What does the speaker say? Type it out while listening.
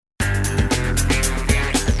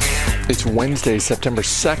It's Wednesday, September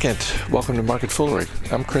 2nd. Welcome to Market Foolery.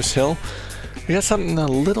 I'm Chris Hill. We got something a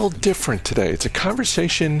little different today. It's a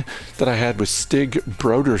conversation that I had with Stig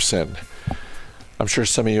Brodersen. I'm sure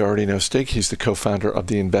some of you already know Stig. He's the co-founder of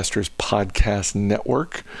the Investors Podcast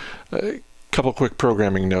Network. A couple quick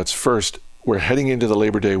programming notes. First, we're heading into the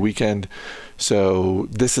Labor Day weekend, so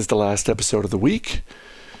this is the last episode of the week.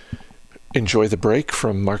 Enjoy the break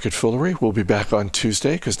from Market Foolery. We'll be back on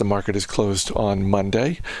Tuesday because the market is closed on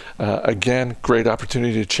Monday. Again, great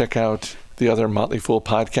opportunity to check out the other Motley Fool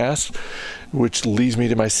podcasts, which leads me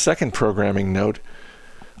to my second programming note.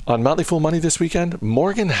 On Motley Fool Money this weekend,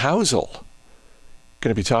 Morgan Housel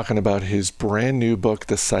going to be talking about his brand new book,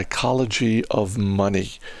 The Psychology of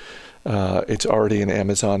Money. It's already an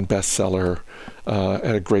Amazon bestseller.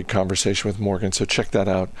 Had a great conversation with Morgan, so check that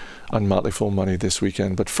out on Motley Fool Money this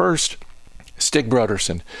weekend. But first, Stig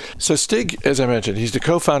Brodersen. So Stig, as I mentioned, he's the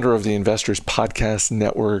co-founder of the Investors Podcast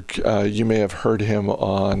Network. You may have heard him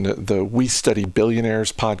on the We Study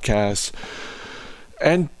Billionaires podcast.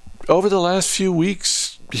 And over the last few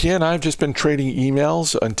weeks, he and I have just been trading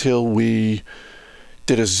emails until we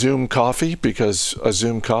did a Zoom coffee, because a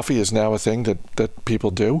Zoom coffee is now a thing that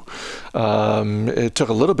people do. It took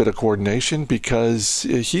a little bit of coordination because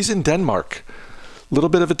he's in Denmark. A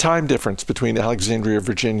little bit of a time difference between Alexandria,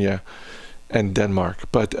 Virginia and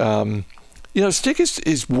Denmark. But, Stig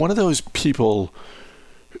is one of those people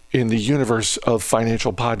in the universe of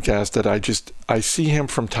financial podcasts that I see him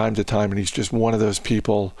from time to time, and he's just one of those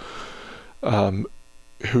people who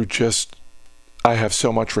I have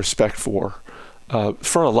so much respect for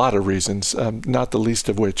a lot of reasons, not the least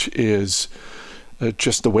of which is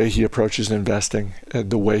just the way he approaches investing and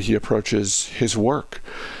the way he approaches his work.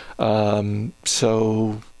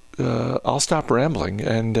 So I'll stop rambling,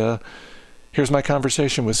 and here's my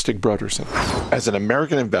conversation with Stig Brodersen. As an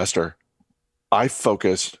American investor, I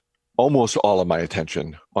focused almost all of my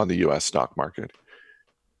attention on the U.S. stock market.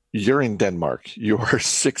 You're in Denmark. You're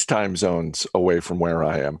 6 time zones away from where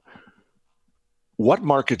I am. What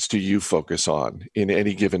markets do you focus on in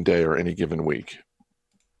any given day or any given week?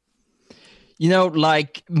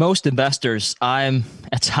 Like most investors, I'm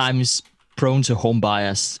at times prone to home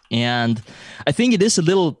bias. And I think it is a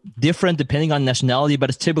little different depending on nationality, but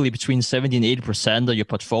it's typically between 70 and 80% of your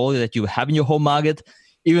portfolio that you have in your home market.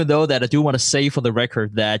 Even though that I do want to say for the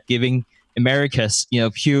record that giving America's,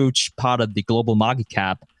 huge part of the global market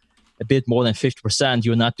cap, a bit more than 50%,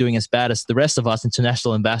 you're not doing as bad as the rest of us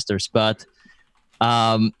international investors. But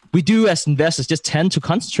we do, as investors, just tend to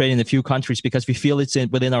concentrate in a few countries because we feel it's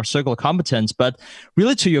within our circle of competence. But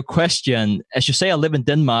really, to your question, as you say, I live in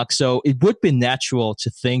Denmark, so it would be natural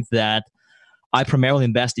to think that I primarily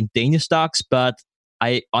invest in Danish stocks, but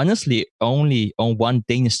I honestly only own one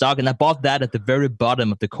Danish stock, and I bought that at the very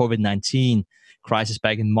bottom of the COVID-19 crisis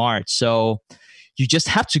back in March. So you just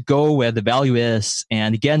have to go where the value is,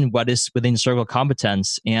 and again, what is within circle of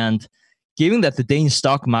competence. And given that the Danish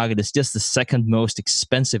stock market is just the second most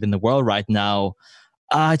expensive in the world right now,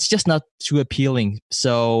 it's just not too appealing.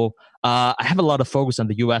 So I have a lot of focus on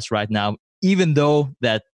the US right now, even though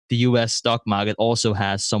that the US stock market also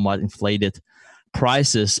has somewhat inflated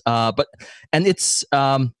prices. And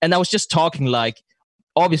I was just talking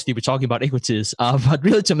obviously we're talking about equities, but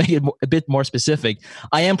really to make it a bit more specific,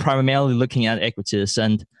 I am primarily looking at equities.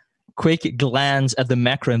 And quick glance at the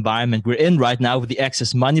macro environment we're in right now with the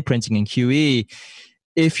excess money printing in QE.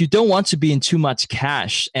 If you don't want to be in too much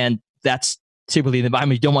cash, and that's typically the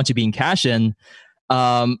environment you don't want to be in cash in,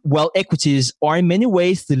 equities are in many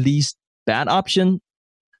ways the least bad option.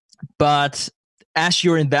 But as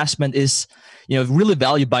your investment is, really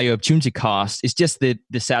valued by your opportunity cost, it's just the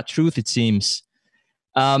sad truth, it seems.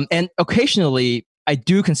 And occasionally, I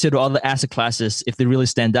do consider other asset classes if they really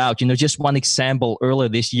stand out. Just one example earlier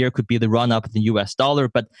this year could be the run-up in the US dollar,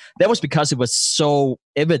 but that was because it was so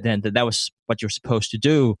evident that was what you're supposed to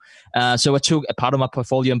do. So I took a part of my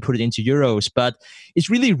portfolio and put it into euros, but it's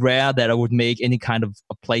really rare that I would make any kind of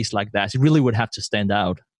a place like that. It really would have to stand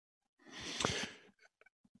out.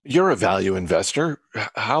 You're a value investor.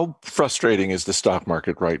 How frustrating is the stock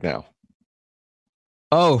market right now?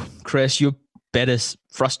 Oh, Chris, you bet it's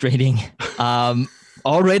frustrating.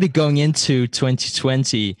 Already going into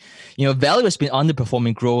 2020, value has been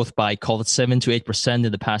underperforming growth by, call it 7 to 8%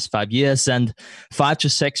 in the past 5 years, and 5 to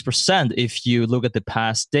 6% if you look at the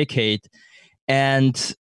past decade.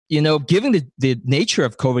 And given the nature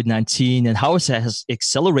of COVID-19 and how it has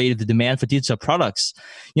accelerated the demand for digital products,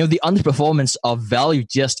 the underperformance of value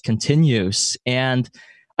just continues. And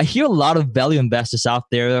I hear a lot of value investors out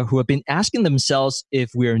there who have been asking themselves if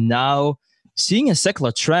we're now seeing a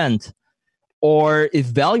secular trend or if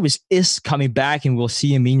value is coming back and we'll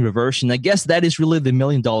see a mean reversion. I guess that is really the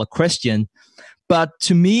 $1,000,000 question. But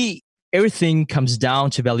to me, everything comes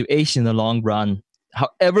down to valuation in the long run.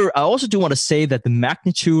 However, I also do want to say that the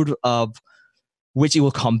magnitude of which it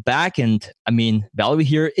will come back and value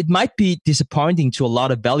here, it might be disappointing to a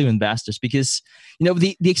lot of value investors because,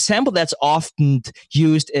 the example that's often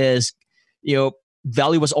used is,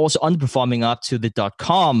 value was also underperforming up to the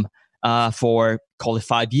 .com for call it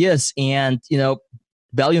 5 years. And,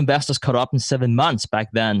 value investors caught up in 7 months back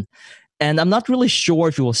then. And I'm not really sure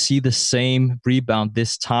if you will see the same rebound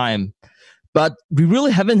this time. But we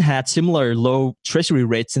really haven't had similar low treasury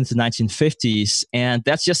rates since the 1950s. And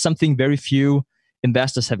that's just something very few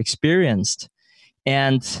investors have experienced.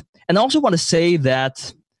 And I also want to say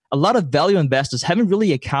that a lot of value investors haven't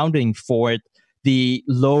really accounting for the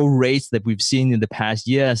low rates that we've seen in the past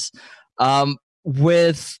years.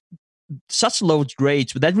 With such low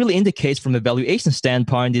rates, what that really indicates from a valuation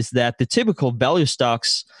standpoint is that the typical value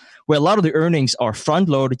stocks, where a lot of the earnings are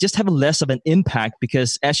front-loaded, just have less of an impact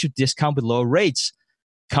because as you discount with low rates,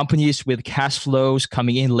 companies with cash flows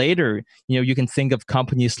coming in later, you can think of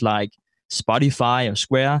companies like Spotify or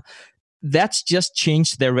Square, that's just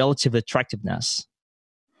changed their relative attractiveness.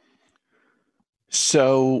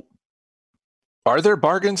 So are there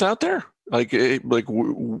bargains out there?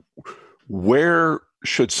 Where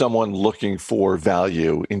should someone looking for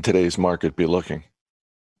value in today's market be looking?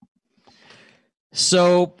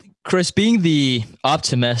 So, Chris, being the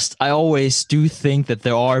optimist, I always do think that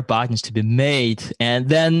there are bargains to be made. And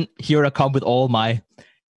then here I come with all my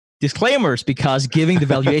disclaimers, because giving the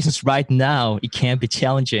valuations right now, it can be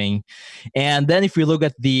challenging. And then if we look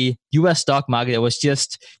at the US stock market, I was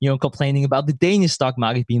just, complaining about the Danish stock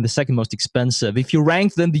market being the second most expensive. If you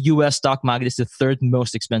rank them, the US stock market is the third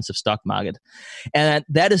most expensive stock market. And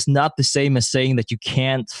that is not the same as saying that you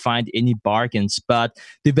can't find any bargains, but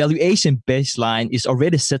the valuation baseline is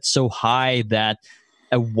already set so high that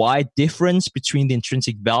a wide difference between the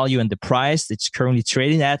intrinsic value and the price that's currently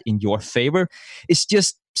trading at in your favor is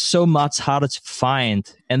just so much harder to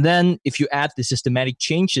find. And then if you add the systematic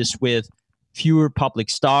changes with fewer public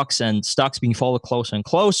stocks and stocks being followed closer and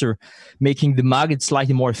closer, making the market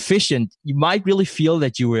slightly more efficient, you might really feel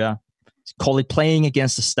that you were, call it, playing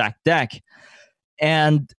against a stacked deck.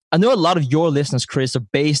 And I know a lot of your listeners, Chris, are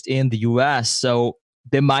based in the US, so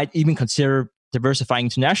they might even consider diversifying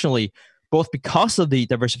internationally, both because of the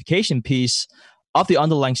diversification piece of the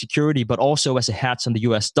underlying security, but also as a hedge on the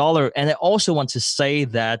US dollar. And I also want to say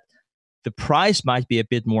that the price might be a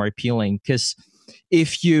bit more appealing, because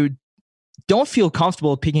if you don't feel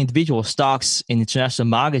comfortable picking individual stocks in international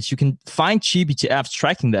markets, you can find cheap ETFs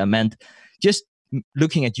tracking them. And just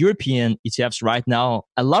looking at European ETFs right now,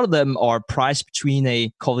 a lot of them are priced between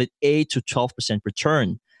a, call it, 8 to 12%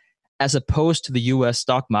 return, as opposed to the US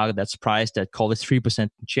stock market that's priced at, call it, 3%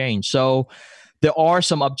 change. So there are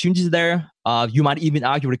some opportunities there. You might even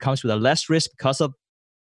argue it comes with a less risk because of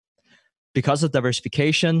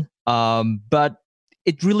diversification. But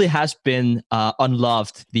it really has been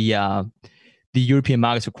unloved, the European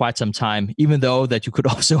markets, for quite some time, even though that you could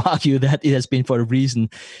also argue that it has been for a reason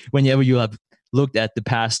whenever you have looked at the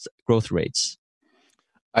past growth rates.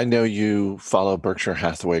 I know you follow Berkshire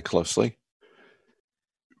Hathaway closely.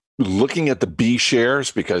 Looking at the B shares,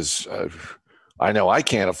 because I know I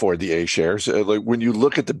can't afford the A shares. When you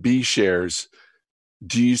look at the B shares,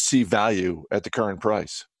 do you see value at the current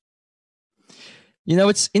price?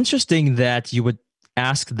 It's interesting that you would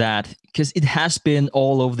ask that, because it has been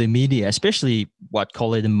all over the media, especially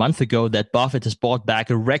a month ago, that Buffett has bought back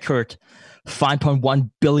a record $5.1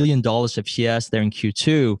 billion of shares there in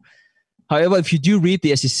Q2. However, if you do read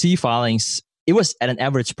the SEC filings, it was at an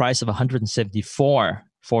average price of $174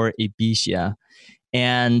 for a B share.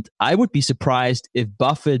 And I would be surprised if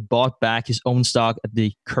Buffett bought back his own stock at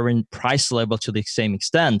the current price level to the same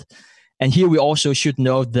extent. And here we also should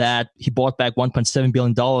note that he bought back $1.7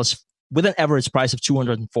 billion with an average price of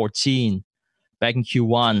 $214 back in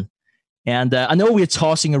Q1. And I know we're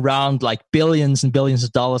tossing around like billions and billions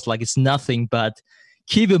of dollars like it's nothing, but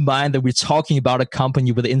keep in mind that we're talking about a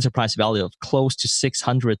company with an enterprise value of close to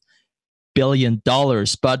 $600 billion.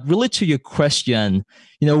 But really, to your question,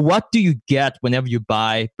 what do you get whenever you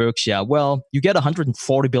buy Berkshire? Well, you get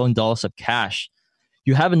 $140 billion of cash.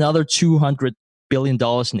 You have another $200 billion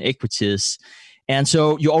in equities. And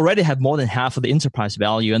so you already have more than half of the enterprise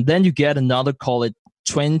value. And then you get another, call it,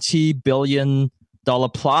 $20 billion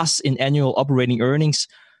plus in annual operating earnings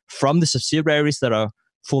from the subsidiaries that are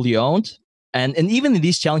fully owned. And even in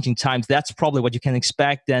these challenging times, that's probably what you can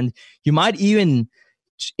expect. And you might even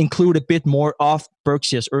include a bit more of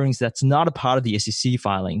Berkshire's earnings that's not a part of the SEC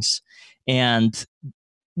filings. And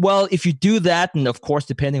well, if you do that, and of course,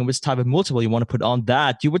 depending on which type of multiple you want to put on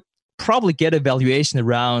that, you would probably get a valuation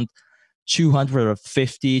around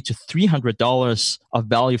 $250 to $300 of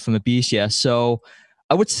value from a B share. So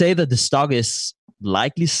I would say that the stock is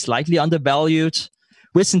likely slightly undervalued,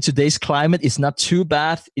 which in today's climate is not too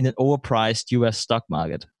bad in an overpriced US stock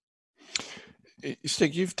market.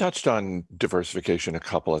 Stig, you've touched on diversification a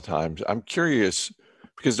couple of times. I'm curious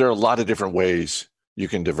because there are a lot of different ways you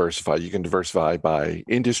can diversify. You can diversify by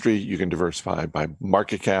industry, you can diversify by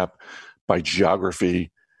market cap, by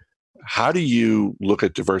geography. How do you look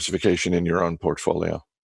at diversification in your own portfolio?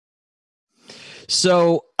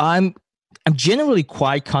 So I'm generally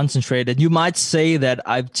quite concentrated. You might say that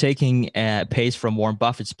I'm taking a page from Warren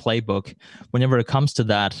Buffett's playbook whenever it comes to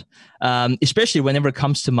that, especially whenever it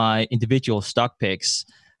comes to my individual stock picks.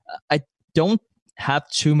 I don't have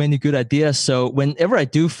too many good ideas. So whenever I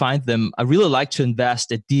do find them, I really like to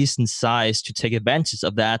invest a decent size to take advantage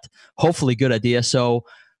of that, hopefully good idea. So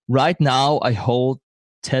right now I hold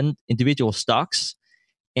 10 individual stocks,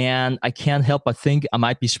 and I can't help but think I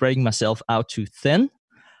might be spreading myself out too thin.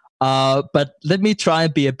 But let me try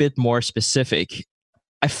and be a bit more specific.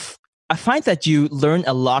 I find that you learn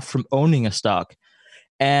a lot from owning a stock.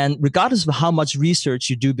 And regardless of how much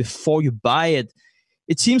research you do before you buy it,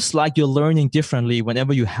 it seems like you're learning differently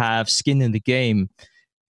whenever you have skin in the game.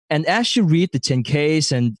 And as you read the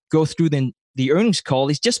 10Ks and go through the earnings call,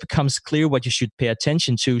 it just becomes clear what you should pay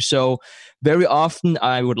attention to. So very often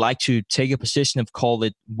I would like to take a position of, call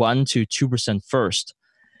it 1 to 2% first.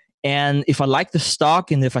 And if I like the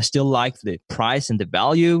stock and if I still like the price and the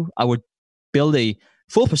value, I would build a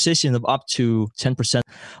full position of up to 10%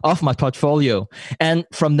 of my portfolio. And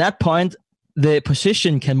from that point, the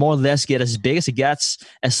position can more or less get as big as it gets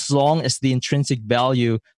as long as the intrinsic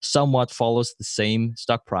value somewhat follows the same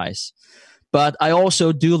stock price. But I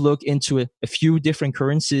also do look into a few different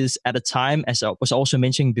currencies at a time, as I was also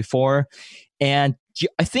mentioning before. And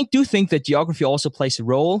I do think that geography also plays a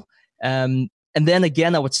role. And then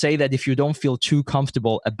again, I would say that if you don't feel too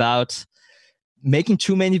comfortable about making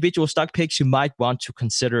too many individual stock picks, you might want to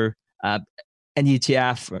consider an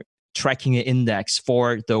ETF or tracking an index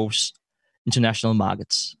for those international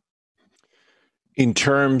markets. In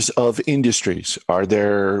terms of industries, are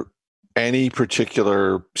there any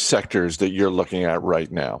particular sectors that you're looking at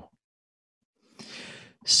right now?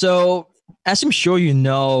 So, as I'm sure you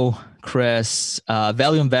know, Chris,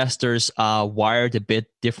 value investors are wired a bit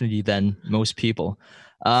differently than most people.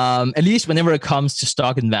 At least whenever it comes to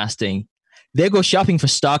stock investing, they go shopping for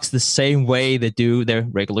stocks the same way they do their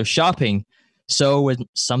regular shopping. So when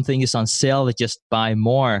something is on sale, they just buy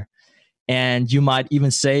more. And you might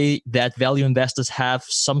even say that value investors have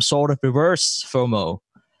some sort of reverse FOMO.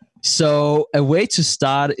 So a way to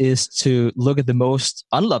start is to look at the most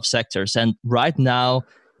unloved sectors. And right now,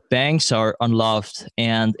 banks are unloved.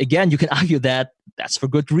 And again, you can argue that that's for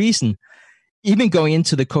good reason. Even going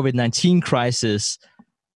into the COVID-19 crisis,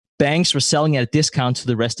 banks were selling at a discount to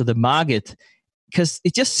the rest of the market because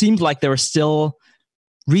it just seemed like there were still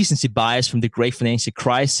recency bias from the great financial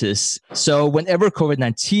crisis. So whenever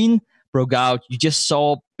COVID-19 broke out, you just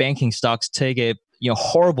saw banking stocks take a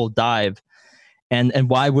horrible dive. And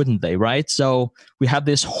why wouldn't they, right? So we have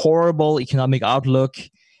this horrible economic outlook.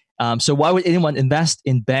 So why would anyone invest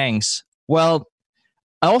in banks? Well,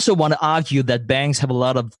 I also want to argue that banks have a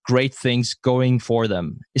lot of great things going for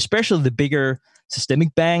them, especially the bigger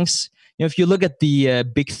systemic banks. If you look at the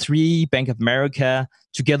big three, Bank of America,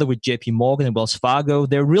 together with JP Morgan and Wells Fargo,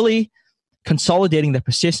 they're really consolidating their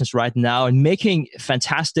positions right now and making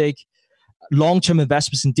fantastic long-term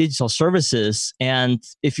investments in digital services. And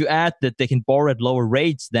if you add that they can borrow at lower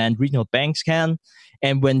rates than regional banks can,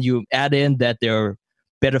 and when you add in that they're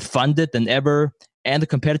better funded than ever and the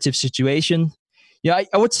competitive situation, I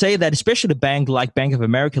would say that especially a bank like Bank of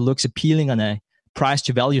America looks appealing on a price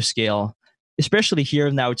to value scale, especially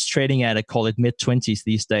here now it's trading at, I call it mid-20s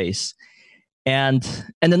these days. And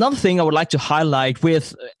another thing I would like to highlight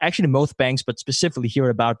with actually most banks, but specifically here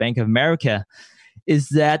about Bank of America, is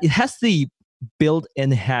that it has the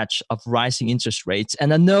built-in hedge of rising interest rates.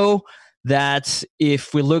 And I know that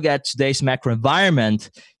if we look at today's macro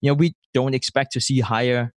environment, we don't expect to see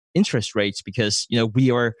higher interest rates because,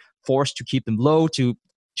 we are forced to keep them low to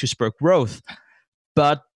spur growth.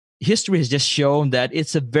 But history has just shown that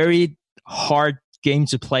it's a very hard game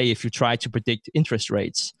to play if you try to predict interest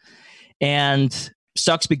rates. And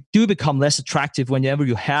stocks do become less attractive whenever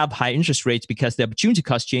you have high interest rates because the opportunity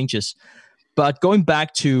cost changes. But going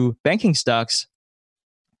back to banking stocks,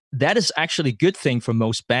 that is actually a good thing for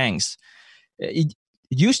most banks.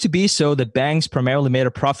 It used to be so that banks primarily made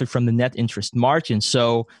a profit from the net interest margin.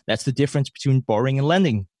 So that's the difference between borrowing and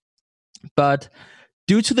lending. But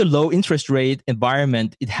due to the low interest rate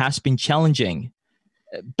environment, it has been challenging.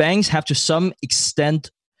 Banks have to some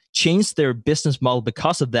extent changed their business model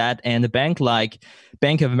because of that. And a bank like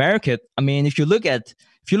Bank of America, I mean, if you look at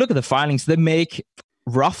the filings, they make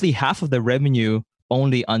roughly half of their revenue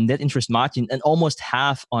only on net interest margin and almost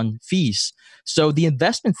half on fees. So the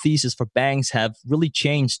investment thesis for banks have really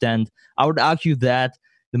changed. And I would argue that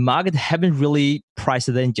the market haven't really priced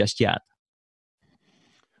it in just yet.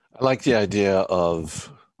 I like the idea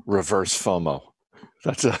of reverse FOMO.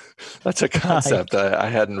 That's a concept I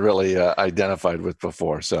hadn't really identified with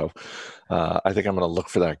before. So I think I'm going to look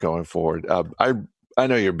for that going forward. I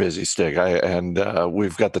know you're busy, Stig, and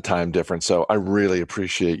we've got the time difference. So I really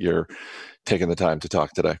appreciate your taking the time to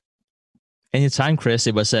talk today. Anytime, Chris.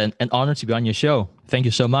 It was an honor to be on your show. Thank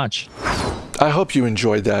you so much. I hope you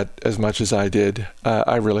enjoyed that as much as I did.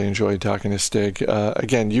 I really enjoyed talking to Stig.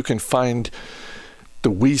 Again, you can find the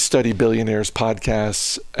We Study Billionaires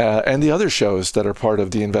podcasts and the other shows that are part of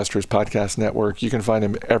the Investors Podcast Network. You can find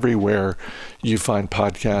them everywhere you find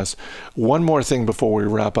podcasts. One more thing before we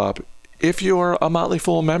wrap up. If you're a Motley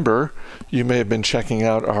Fool member, you may have been checking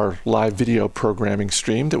out our live video programming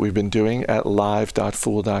stream that we've been doing at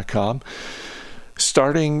live.fool.com.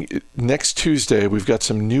 Starting next Tuesday, we've got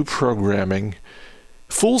some new programming.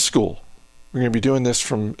 Fool School. We're going to be doing this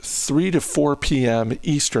from 3 to 4 p.m.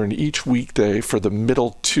 Eastern each weekday for the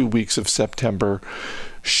middle 2 weeks of September.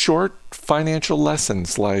 Short financial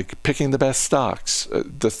lessons like picking the best stocks,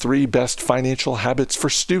 the 3 best financial habits for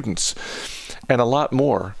students, and a lot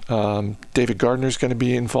more. David Gardner's going to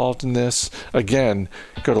be involved in this. Again,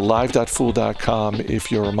 go to live.fool.com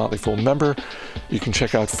if you're a Motley Fool member. You can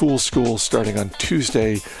check out Fool School starting on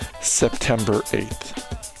Tuesday, September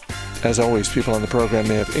 8th. As always, people on the program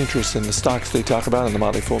may have interest in the stocks they talk about, and the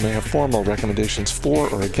Motley Fool may have formal recommendations for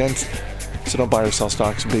or against, so don't buy or sell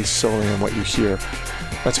stocks based solely on what you hear.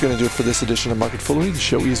 That's going to do it for this edition of Market Foolery. The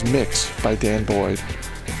show is mixed by Dan Boyd.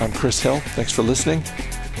 I'm Chris Hill. Thanks for listening.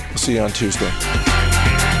 We'll see you on Tuesday.